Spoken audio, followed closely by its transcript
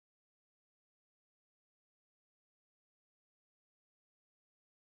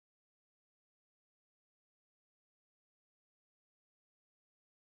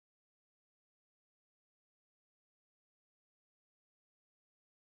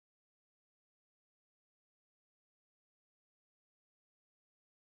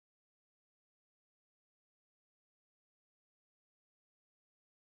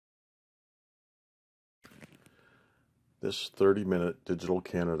This 30-minute Digital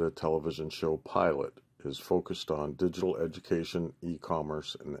Canada television show pilot is focused on digital education,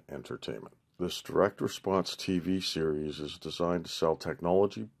 e-commerce, and entertainment. This direct response TV series is designed to sell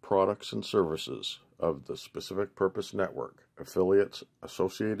technology, products, and services of the Specific Purpose Network, affiliates,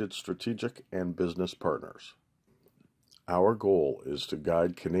 associated strategic and business partners. Our goal is to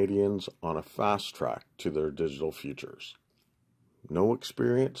guide Canadians on a fast track to their digital futures. No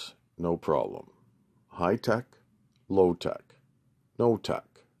experience, no problem. High tech, low tech, no tech.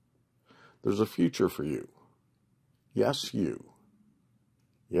 There's a future for you. Yes, you.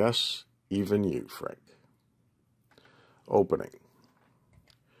 Yes, even you, Frank. Opening.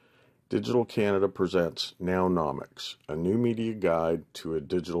 Digital Canada presents Nownomics, a new media guide to a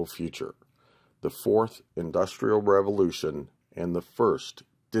digital future, the fourth industrial revolution and the first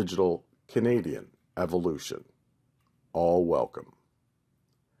digital Canadian evolution. All welcome.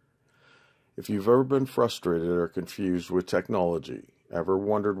 If you've ever been frustrated or confused with technology, ever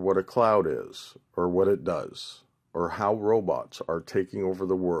wondered what a cloud is, or what it does, or how robots are taking over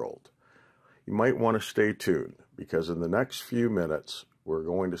the world, you might want to stay tuned, because in the next few minutes, we're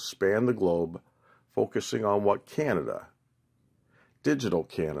going to span the globe, focusing on what Canada, Digital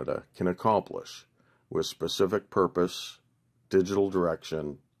Canada, can accomplish with specific purpose, digital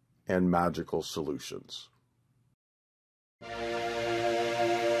direction, and magical solutions.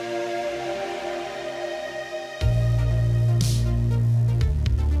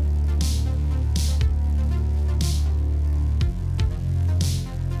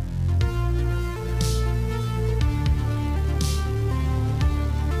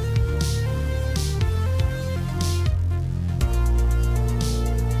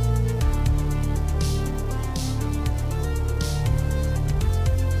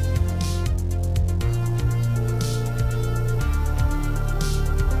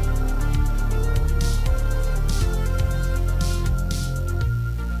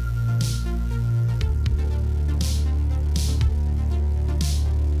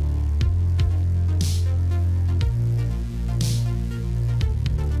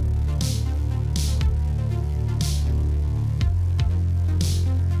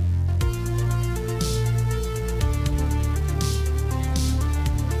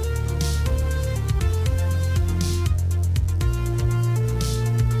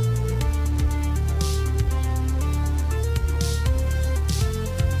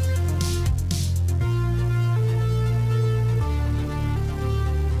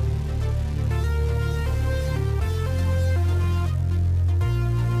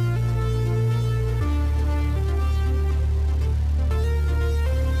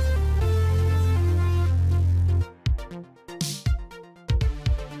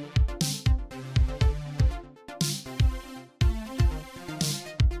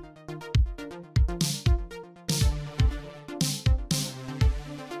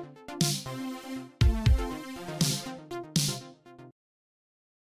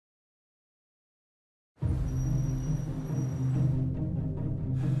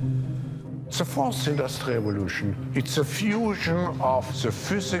 The fourth industrial revolution, it's a fusion of the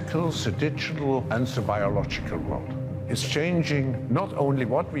physical, the digital, and the biological world. It's changing not only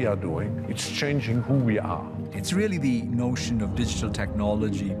what we are doing, it's changing who we are. It's really the notion of digital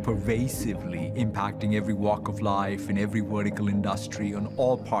technology pervasively impacting every walk of life in every vertical industry on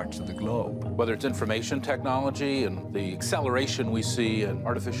all parts of the globe. Whether it's information technology and the acceleration we see in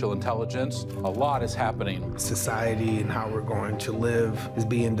artificial intelligence, a lot is happening. Society and how we're going to live is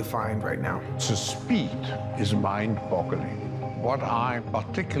being defined right now. The speed is mind-boggling. What I'm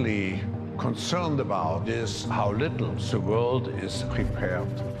particularly concerned about is how little the world is prepared.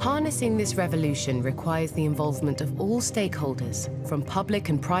 Harnessing this revolution requires the involvement of all stakeholders, from public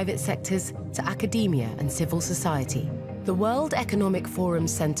and private sectors to academia and civil society. The World Economic Forum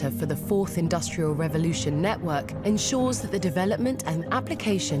Center for the Fourth Industrial Revolution Network ensures that the development and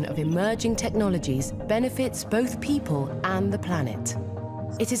application of emerging technologies benefits both people and the planet.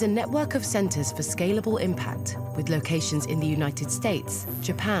 It is a network of centers for scalable impact, with locations in the United States,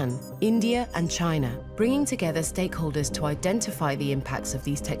 Japan, India, and China, bringing together stakeholders to identify the impacts of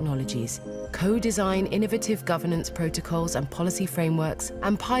these technologies, co-design innovative governance protocols and policy frameworks,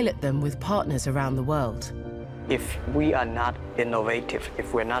 and pilot them with partners around the world. If we are not innovative,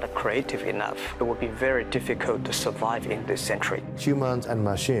 if we're not creative enough, it will be very difficult to survive in this century. Humans and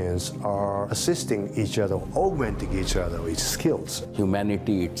machines are assisting each other, augmenting each other with skills.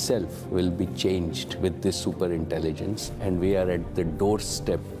 Humanity itself will be changed with this superintelligence, and we are at the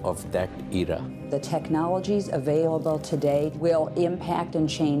doorstep of that era. The technologies available today will impact and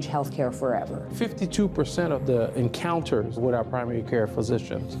change healthcare forever. 52% of the encounters with our primary care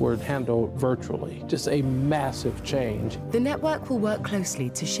physicians were handled virtually. Just a massive change. The network will work closely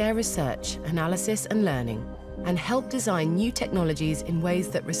to share research, analysis, and learning, and help design new technologies in ways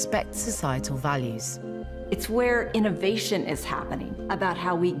that respect societal values. It's where innovation is happening about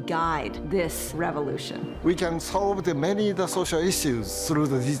how we guide this revolution. We can solve many social issues through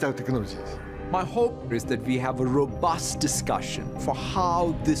the digital technologies. My hope is that we have a robust discussion for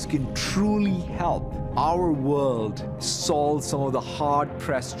how this can truly help our world solve some of the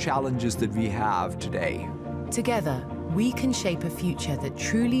hard-pressed challenges that we have today. Together, we can shape a future that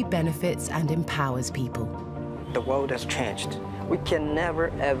truly benefits and empowers people. The world has changed. We can never,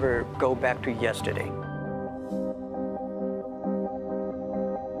 ever go back to yesterday.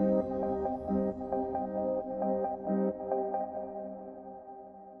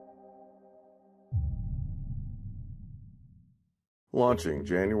 Launching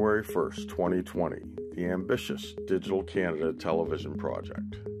January 1st, 2020, the ambitious Digital Canada Television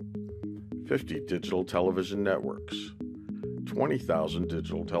Project. 50 digital television networks, 20,000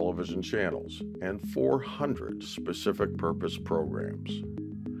 digital television channels, and 400 specific purpose programs.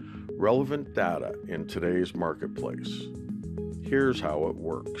 Relevant data in today's marketplace. Here's how it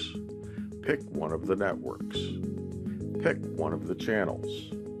works. Pick one of the networks. Pick one of the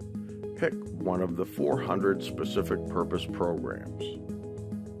channels. Pick one of the 400 specific purpose programs.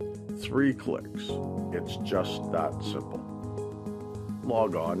 3 clicks. It's just that simple.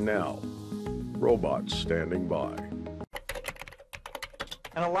 Log on now. Robots standing by.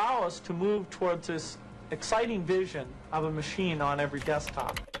 And allow us to move towards this exciting vision of a machine on every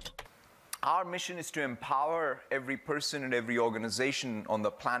desktop. Our mission is to empower every person and every organization on the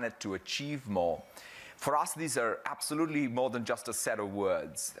planet to achieve more. For us, these are absolutely more than just a set of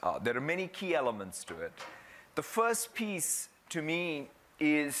words. There are many key elements to it. The first piece, to me,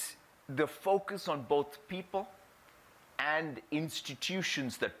 is the focus on both people and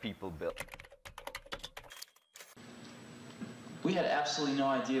institutions that people build. We had absolutely no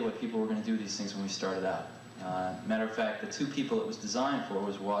idea what people were going to do these things when we started out. Matter of fact, the 2 people it was designed for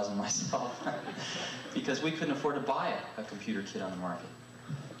was Woz and myself, because we couldn't afford to buy a computer kit on the market.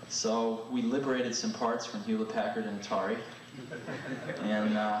 So we liberated some parts from Hewlett-Packard and Atari,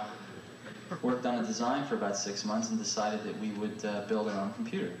 and worked on a design for about 6 months and decided that we would build our own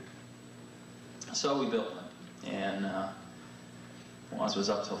computer. So we built one, and Woz was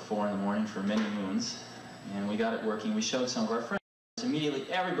up till 4 in the morning for many moons, and we got it working. We showed some of our friends.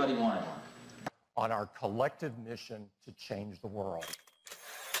 Immediately, everybody wanted one. On our collective mission to change the world.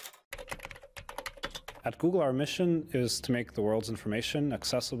 At Google, our mission is to make the world's information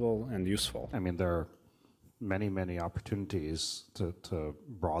accessible and useful. I mean, there are many, many opportunities to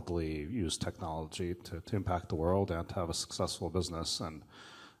broadly use technology to impact the world and to have a successful business. And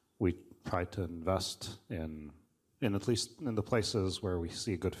we try to invest in at least in the places where we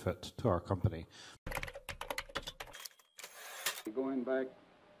see a good fit to our company. Going back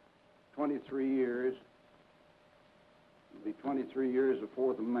 23 years, it'll be 23 years the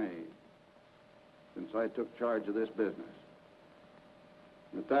 4th of May since I took charge of this business.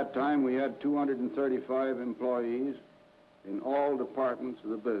 At that time, we had 235 employees in all departments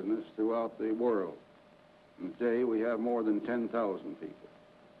of the business throughout the world. And today, we have more than 10,000 people.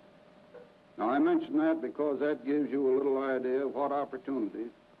 Now, I mention that because that gives you a little idea of what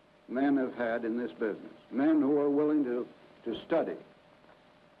opportunities men have had in this business. Men who are willing to study,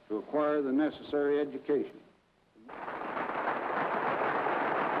 to acquire the necessary education.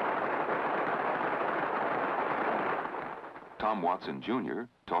 Tom Watson, Jr.,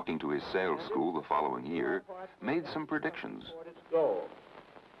 talking to his sales school the following year, made some predictions.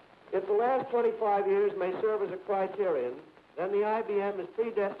 If the last 25 years may serve as a criterion, then the IBM is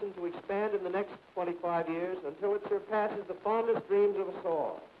predestined to expand in the next 25 years until it surpasses the fondest dreams of us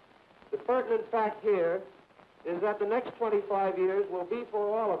all. The pertinent fact here is that the next 25 years will be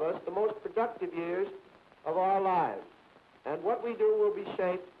for all of us the most productive years of our lives. And what we do will be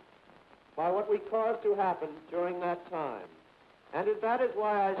shaped by what we cause to happen during that time. And that is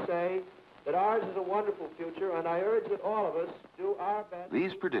why I say that ours is a wonderful future, and I urge that all of us do our best.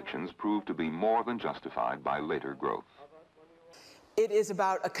 These predictions proved to be more than justified by later growth. It is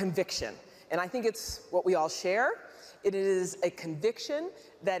about a conviction, and I think it's what we all share. It is a conviction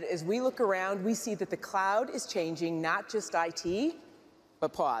that as we look around, we see that the cloud is changing not just IT,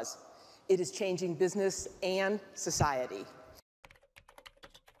 but pause. It is changing business and society.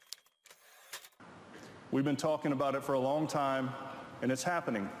 We've been talking about it for a long time, and it's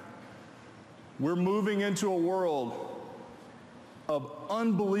happening. We're moving into a world of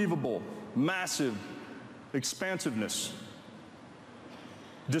unbelievable massive expansiveness,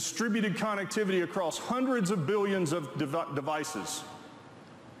 distributed connectivity across hundreds of billions of devices.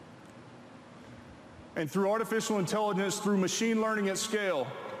 And through artificial intelligence, through machine learning at scale,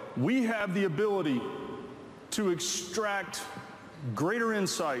 we have the ability to extract greater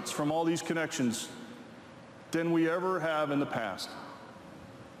insights from all these connections than we ever have in the past.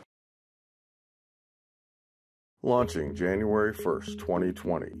 Launching January 1st,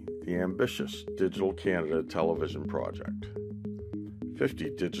 2020, the ambitious Digital Canada Television Project.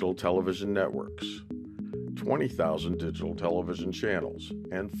 50 digital television networks, 20,000 digital television channels,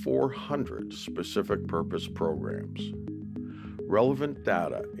 and 400 specific purpose programs. Relevant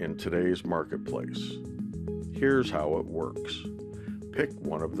data in today's marketplace. Here's how it works. Pick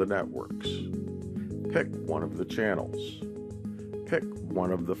one of the networks. Pick one of the channels. Pick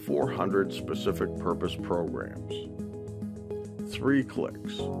one of the 400 specific purpose programs. 3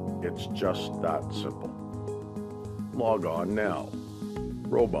 clicks. It's just that simple. Log on now.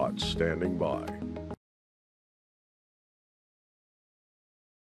 Robots standing by.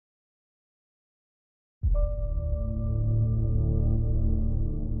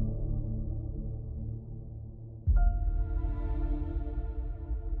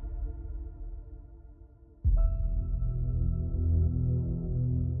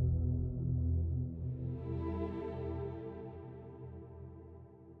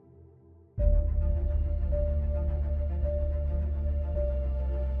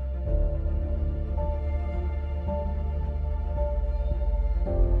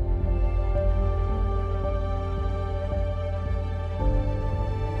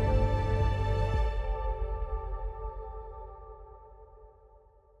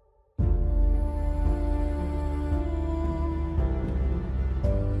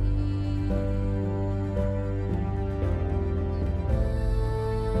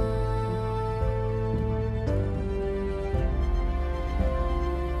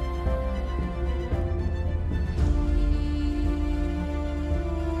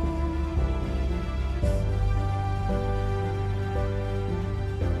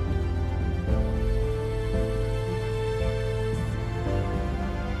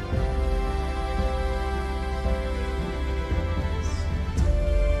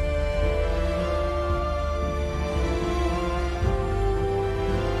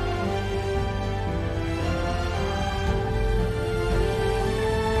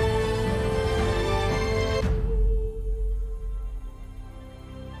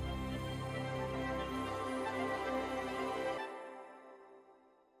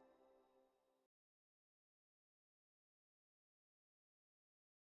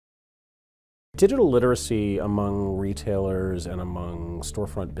 Digital literacy among retailers and among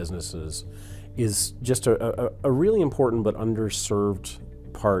storefront businesses is just a really important but underserved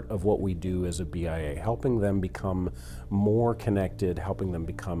part of what we do as a BIA, helping them become more connected, helping them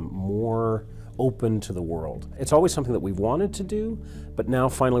become more open to the world. It's always something that we've wanted to do, but now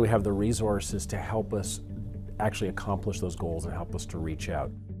finally we have the resources to help us actually accomplish those goals and help us to reach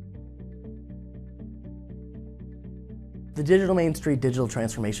out. The Digital Main Street Digital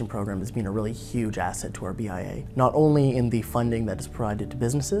Transformation Program has been a really huge asset to our BIA, not only in the funding that is provided to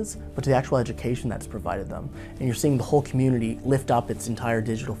businesses, but to the actual education that's provided them. And you're seeing the whole community lift up its entire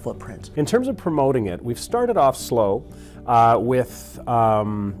digital footprint. In terms of promoting it, we've started off slow with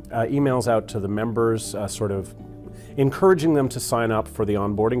emails out to the members, sort of encouraging them to sign up for the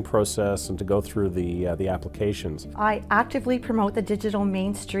onboarding process and to go through the applications. I actively promote the Digital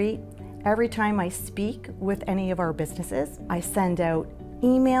Main Street. Every time I speak with any of our businesses, I send out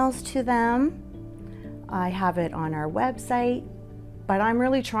emails to them. I have it on our website, but I'm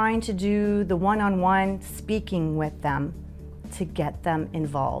really trying to do the one-on-one speaking with them to get them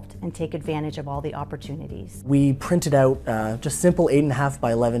involved and take advantage of all the opportunities. We printed out just simple 8.5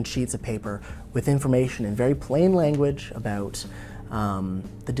 by 11 sheets of paper with information in very plain language about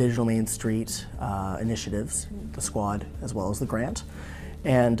the Digital Main Street initiatives, the squad, as well as the grant.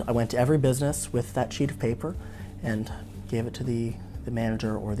 And I went to every business with that sheet of paper and gave it to the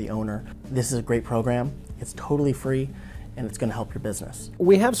manager or the owner. This is a great program. It's totally free and it's going to help your business.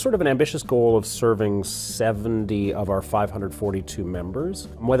 We have sort of an ambitious goal of serving 70 of our 542 members.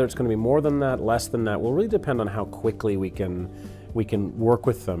 Whether it's going to be more than that, less than that, will really depend on how quickly we can work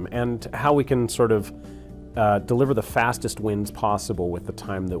with them and how we can sort of deliver the fastest wins possible with the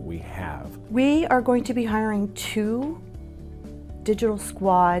time that we have. We are going to be hiring 2 Digital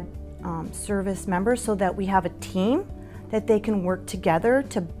Squad service members so that we have a team that they can work together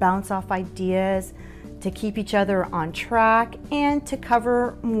to bounce off ideas, to keep each other on track, and to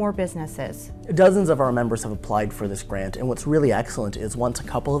cover more businesses. Dozens of our members have applied for this grant, and what's really excellent is once a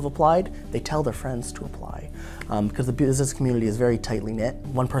couple have applied, they tell their friends to apply. Because the business community is very tightly knit.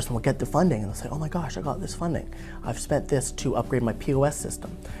 One person will get the funding and they'll say, oh my gosh, I got this funding. I've spent this to upgrade my POS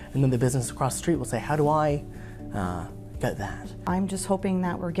system. And then the business across the street will say, how do I get that? I'm just hoping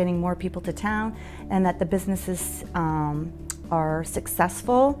that we're getting more people to town and that the businesses are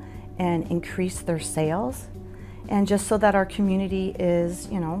successful and increase their sales, and just so that our community is,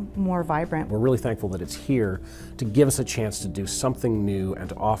 more vibrant. We're really thankful that it's here to give us a chance to do something new and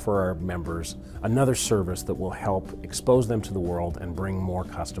to offer our members another service that will help expose them to the world and bring more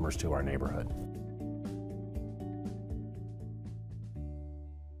customers to our neighborhood.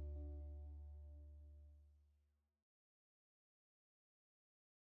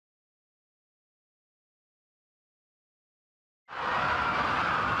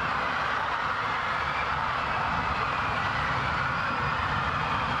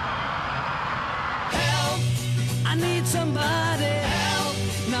 I need somebody help,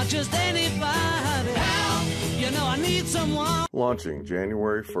 not just anybody help. You know I need someone. Launching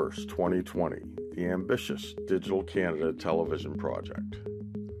January 1st, 2020, the ambitious Digital Canada Television Project.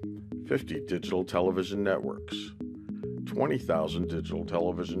 50 digital television networks, 20,000 digital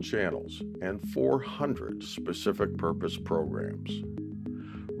television channels, and 400 specific purpose programs.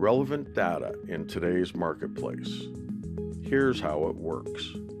 Relevant data in today's marketplace. Here's how it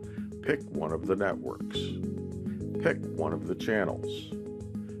works. Pick one of the networks. Pick one of the channels.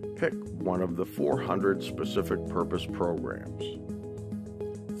 Pick one of the 400 specific purpose programs.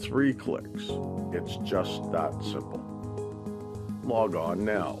 3 clicks. It's just that simple. Log on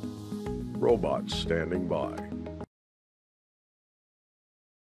now. Robots standing by.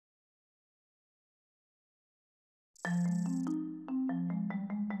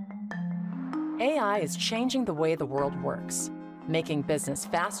 AI is changing the way the world works, making business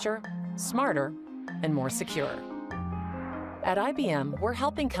faster, smarter, and more secure. At IBM, we're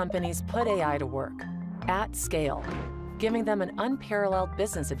helping companies put AI to work at scale, giving them an unparalleled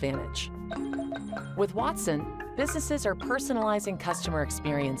business advantage. With Watson, businesses are personalizing customer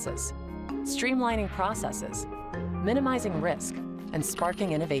experiences, streamlining processes, minimizing risk, and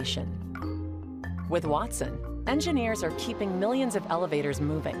sparking innovation. With Watson, engineers are keeping millions of elevators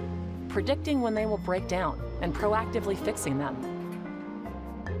moving, predicting when they will break down, and proactively fixing them.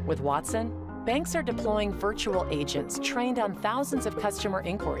 With Watson, banks are deploying virtual agents trained on thousands of customer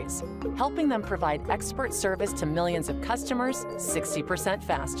inquiries, helping them provide expert service to millions of customers 60%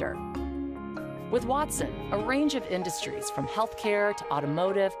 faster. With Watson, a range of industries from healthcare to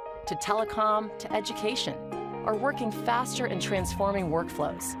automotive to telecom to education are working faster and transforming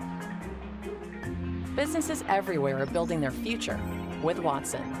workflows. Businesses everywhere are building their future with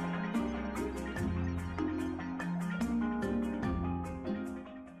Watson.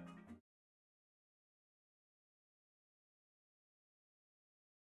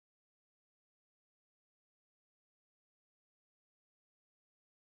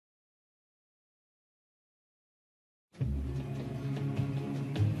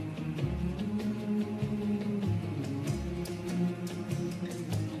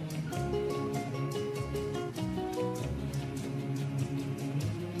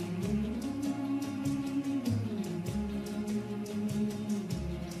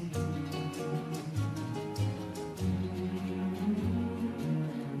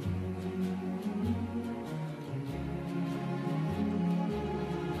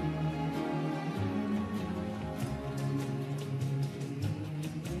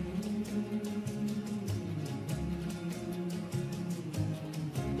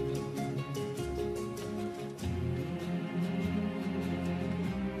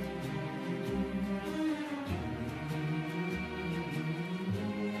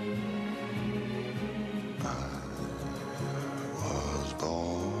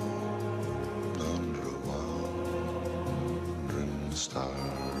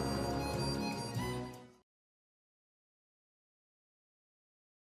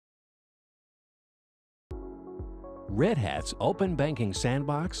 Red Hat's Open Banking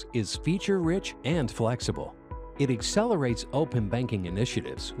Sandbox is feature-rich and flexible. It accelerates open banking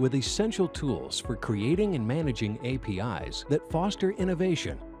initiatives with essential tools for creating and managing APIs that foster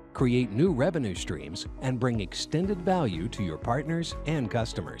innovation, create new revenue streams, and bring extended value to your partners and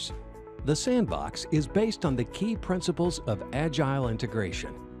customers. The Sandbox is based on the key principles of agile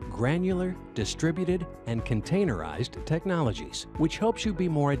integration, granular, distributed, and containerized technologies, which helps you be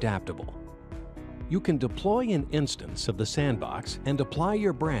more adaptable. You can deploy an instance of the Sandbox and apply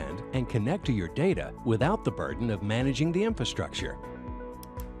your brand and connect to your data without the burden of managing the infrastructure.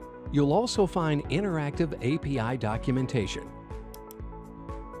 You'll also find interactive API documentation.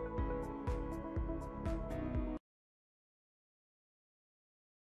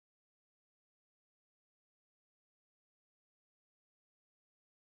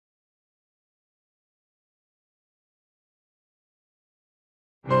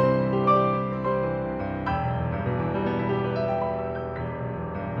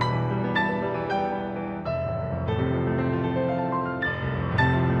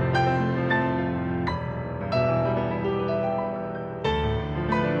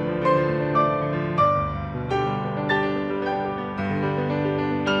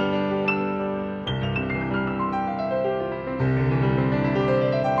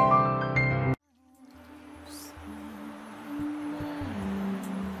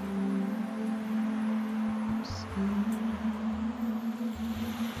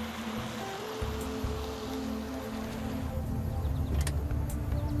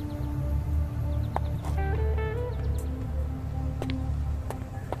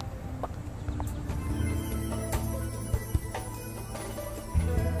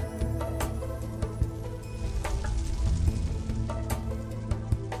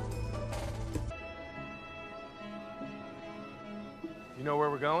 You know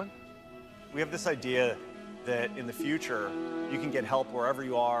where we're going? We have this idea that in the future, you can get help wherever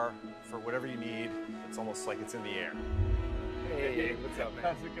you are for whatever you need. It's almost like it's in the air. Hey, what's up, man?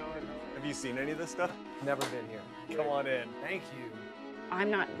 How's it going? Have you seen any of this stuff? Never been here. Come on in. Thank you. I'm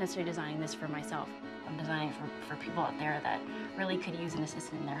not necessarily designing this for myself. I'm designing it for people out there that really could use an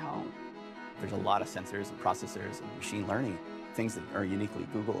assistant in their home. There's a lot of sensors and processors and machine learning, things that are uniquely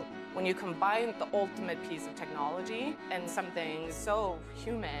Google. When you combine the ultimate piece of technology and something so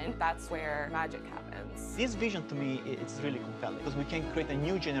human, that's where magic happens. This vision to me is really compelling because we can create a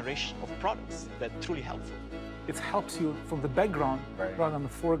new generation of products that are truly helpful. It helps you from the background rather than the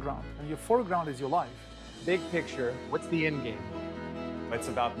foreground. And your foreground is your life. Big picture, what's the end game? It's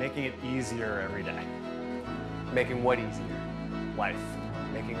about making it easier every day. Making what easier? Life.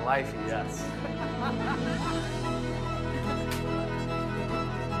 Making life easier. Yes.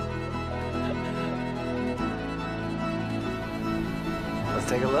 Let's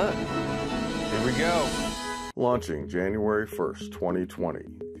take a look. Here we go. Launching January 1st, 2020,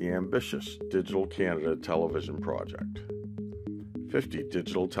 the ambitious Digital Canada Television Project. 50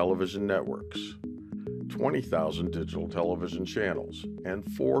 digital television networks, 20,000 digital television channels, and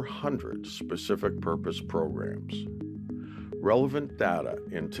 400 specific purpose programs. Relevant data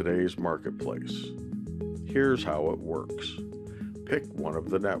in today's marketplace. Here's how it works. Pick one of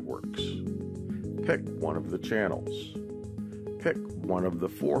the networks. Pick one of the channels. Pick one of the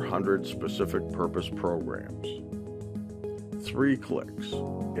 400 specific purpose programs. 3 clicks.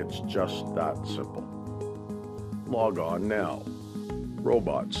 It's just that simple. Log on now.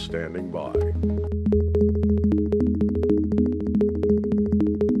 Robots standing by.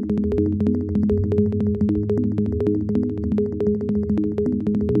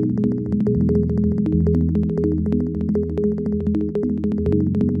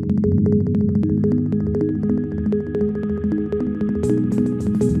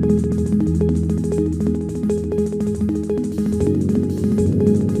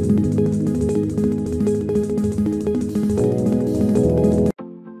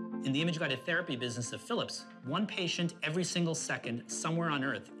 Therapy business of Philips, one patient every single second somewhere on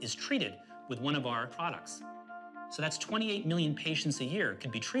Earth is treated with one of our products. So that's 28 million patients a year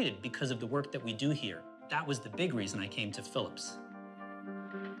could be treated because of the work that we do here. That was the big reason I came to Philips.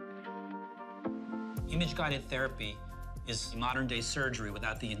 Image-guided therapy is modern-day surgery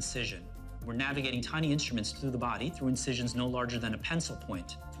without the incision. We're navigating tiny instruments through the body through incisions no larger than a pencil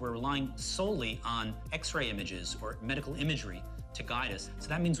point. We're relying solely on X-ray images or medical imagery to guide us. So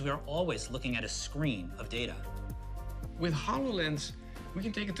that means we are always looking at a screen of data. With HoloLens, we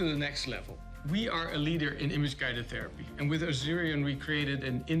can take it to the next level. We are a leader in image-guided therapy. And with Azurion, we created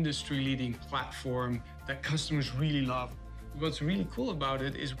an industry-leading platform that customers really love. What's really cool about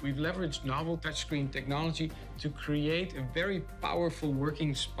it is we've leveraged novel touchscreen technology to create a very powerful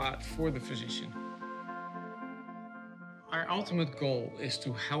working spot for the physician. Our ultimate goal is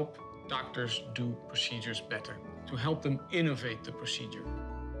to help doctors do procedures better, to help them innovate the procedure.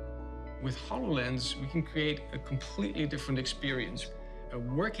 With HoloLens, we can create a completely different experience, a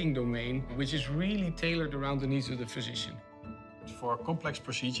working domain which is really tailored around the needs of the physician. For complex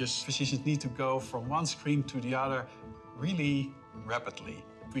procedures, physicians need to go from one screen to the other really rapidly.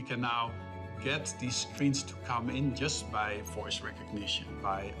 We can now get these screens to come in just by voice recognition,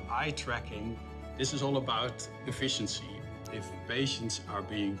 by eye tracking. This is all about efficiency. If patients are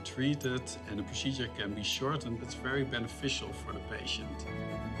being treated and the procedure can be shortened, it's very beneficial for the patient.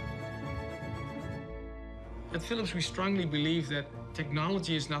 At Philips, we strongly believe that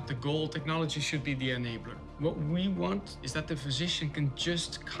technology is not the goal, technology should be the enabler. What we want is that the physician can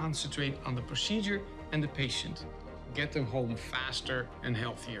just concentrate on the procedure and the patient, get them home faster and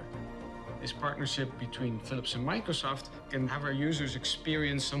healthier. This partnership between Philips and Microsoft can have our users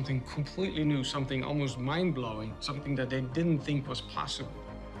experience something completely new, something almost mind-blowing, something that they didn't think was possible,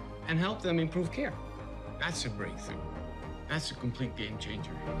 and help them improve care. That's a breakthrough. That's a complete game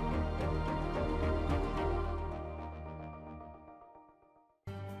changer.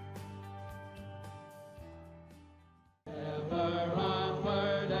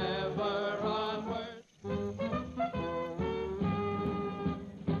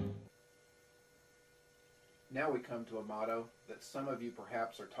 Now we come to a motto that some of you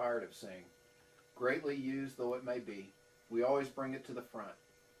perhaps are tired of seeing. Greatly used though it may be, we always bring it to the front,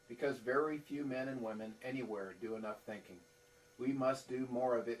 because very few men and women anywhere do enough thinking. We must do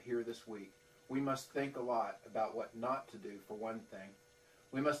more of it here this week. We must think a lot about what not to do, for one thing.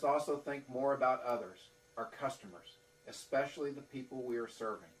 We must also think more about others, our customers, especially the people we are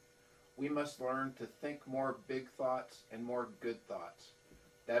serving. We must learn to think more big thoughts and more good thoughts.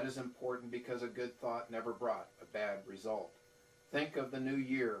 That is important because a good thought never brought a bad result. Think of the new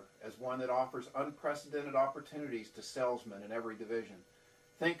year as one that offers unprecedented opportunities to salesmen in every division.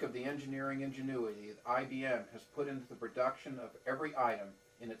 Think of the engineering ingenuity that IBM has put into the production of every item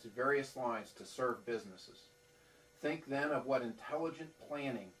in its various lines to serve businesses. Think then of what intelligent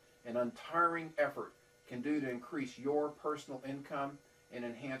planning and untiring effort can do to increase your personal income and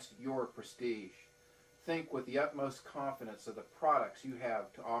enhance your prestige. Think with the utmost confidence of the products you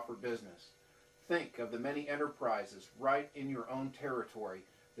have to offer business. Think of the many enterprises right in your own territory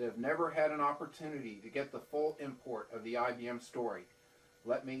that have never had an opportunity to get the full import of the IBM story.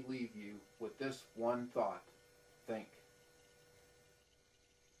 Let me leave you with this one thought. Think.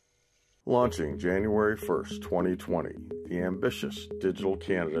 Launching January 1st, 2020, the ambitious Digital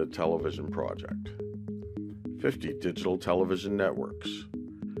Canada Television Project. 50 digital television networks,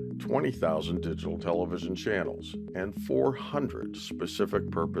 20,000 digital television channels, and 400 specific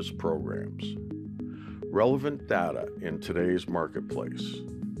purpose programs. Relevant data in today's marketplace.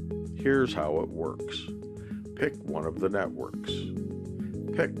 Here's how it works. Pick one of the networks.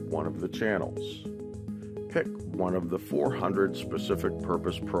 Pick one of the channels. Pick one of the 400 specific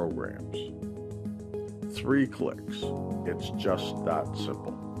purpose programs. 3 clicks. It's just that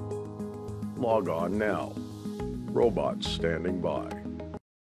simple. Log on now. Robots standing by.